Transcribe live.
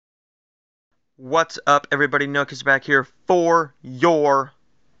What's up, everybody? Nook is back here for your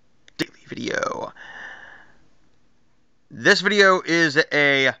daily video. This video is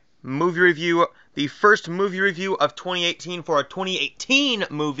a movie review, the first movie review of 2018 for a 2018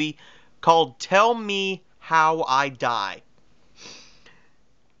 movie called Tell Me How I Die.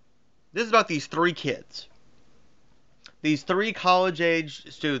 This is about these three kids, these three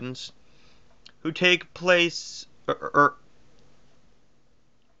college-age students who take place,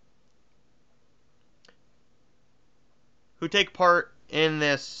 who take part in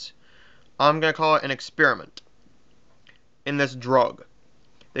this, I'm going to call it an experiment, in this drug.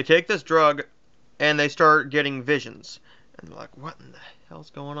 They take this drug and they start getting visions. And they're like, what in the hell's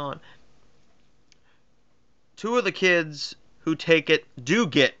going on? Two of the kids who take it do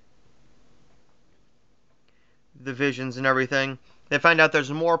get the visions and everything. They find out there's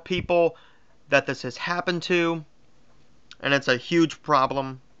more people that this has happened to, and it's a huge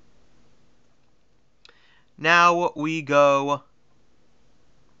problem. Now we go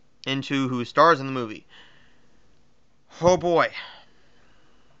into who stars in the movie. Oh boy.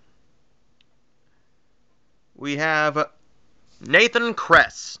 We have Nathan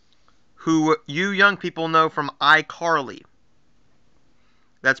Kress, who you young people know from iCarly.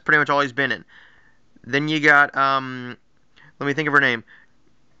 That's pretty much all he's been in. Then you got, let me think of her name.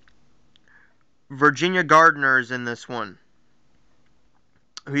 Virginia Gardner's in this one,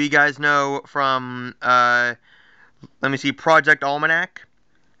 who you guys know from, let me see, Project Almanac.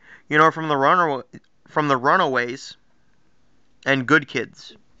 You know her from the Runaways and Good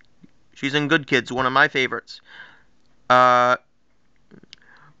Kids. She's in Good Kids, one of my favorites. Mark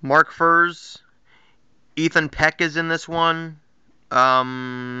Furze, Ethan Peck is in this one.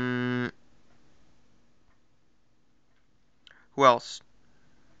 Who else?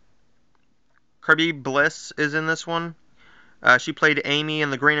 Kirby Bliss is in this one. She played Amy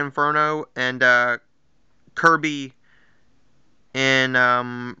in The Green Inferno, and Kirby in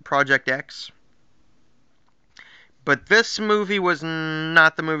Project X. But this movie was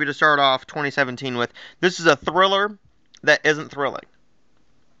not the movie to start off 2017 with. This is a thriller that isn't thrilling.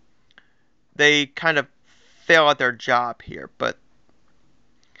 They kind of fail at their job here, but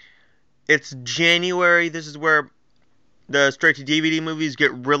it's January. This is where the straight-to-DVD movies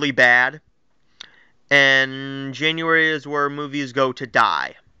get really bad. And January is where movies go to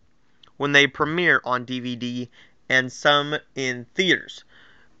die, when they premiere on DVD and some in theaters,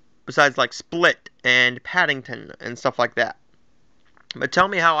 besides like Split and Paddington and stuff like that. But Tell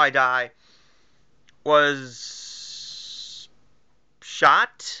Me How I Die was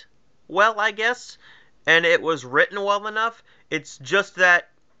shot well, I guess, and it was written well enough. It's just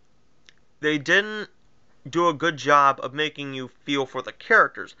that they didn't do a good job of making you feel for the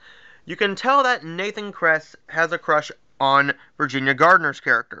characters. You can tell that Nathan Kress has a crush on Virginia Gardner's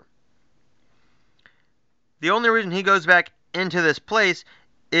character. The only reason he goes back into this place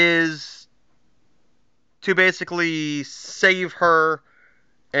is to basically save her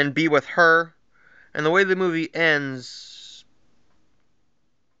and be with her. And the way the movie ends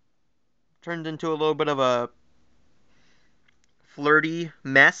turns into a little bit of a flirty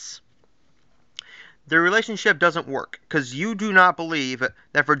mess. Their relationship doesn't work, because you do not believe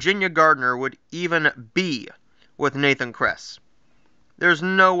that Virginia Gardner would even be with Nathan Kress. There's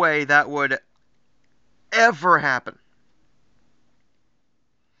no way that would ever happen.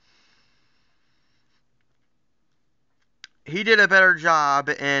 He did a better job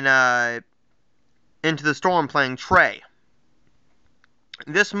in Into the Storm playing Trey.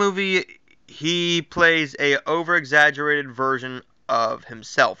 This movie, he plays a over-exaggerated version of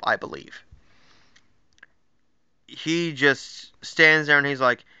himself, I believe. He just stands there and he's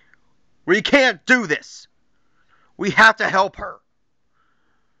like, we can't do this. We have to help her.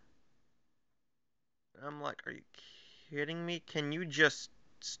 I'm like, are you kidding me? Can you just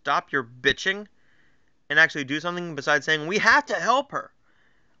stop your bitching and actually do something besides saying, we have to help her.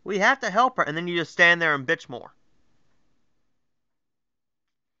 We have to help her. And then you just stand there and bitch more.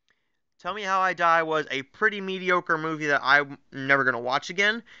 Tell Me How I Die was a pretty mediocre movie that I'm never going to watch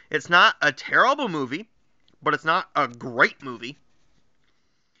again. It's not a terrible movie, but it's not a great movie.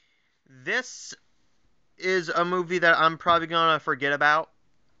 This is a movie that I'm probably going to forget about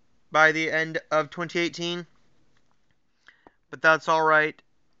by the end of 2018. But that's alright.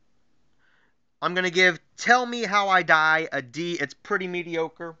 I'm going to give Tell Me How I Die a D. It's pretty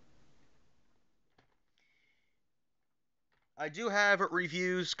mediocre. I do have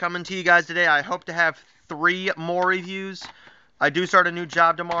reviews coming to you guys today. I hope to have 3 more reviews. I do start a new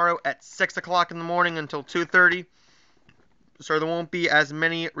job tomorrow at 6 o'clock in the morning until 2:30. So there won't be as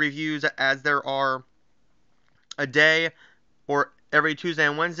many reviews as there are a day or every Tuesday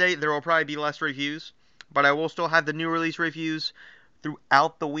and Wednesday. There will probably be less reviews, but I will still have the new release reviews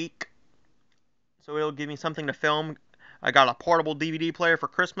throughout the week. So it'll give me something to film. I got a portable DVD player for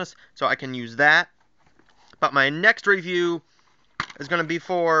Christmas, so I can use that. But my next review is going to be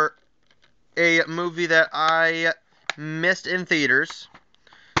for a movie that I missed in theaters,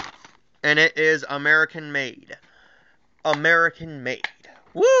 and it is American Made. American Made.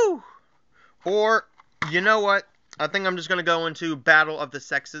 Woo! Or, you know what? I think I'm just going to go into Battle of the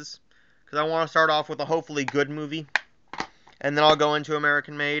Sexes, because I want to start off with a hopefully good movie, and then I'll go into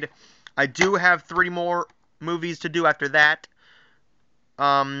American Made. I do have 3 more movies to do after that.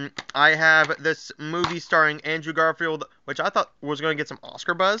 I have this movie starring Andrew Garfield, which I thought was going to get some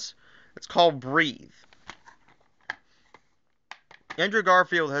Oscar buzz. It's called Breathe. Andrew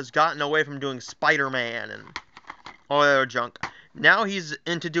Garfield has gotten away from doing Spider-Man and all that other junk. Now he's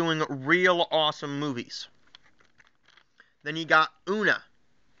into doing real awesome movies. Then you got Una.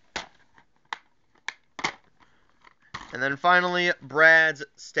 And then finally, Brad's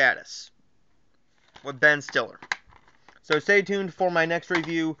Status with Ben Stiller. So stay tuned for my next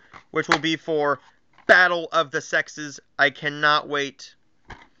review, which will be for Battle of the Sexes. I cannot wait.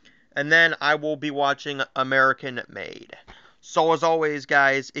 And then I will be watching American Made. So as always,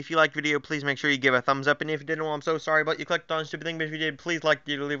 guys, if you liked the video, please make sure you give a thumbs up. And if you didn't, well, I'm so sorry, but you clicked on a stupid thing. But if you did, please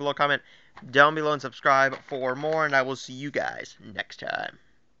leave a little comment down below and subscribe for more. And I will see you guys next time.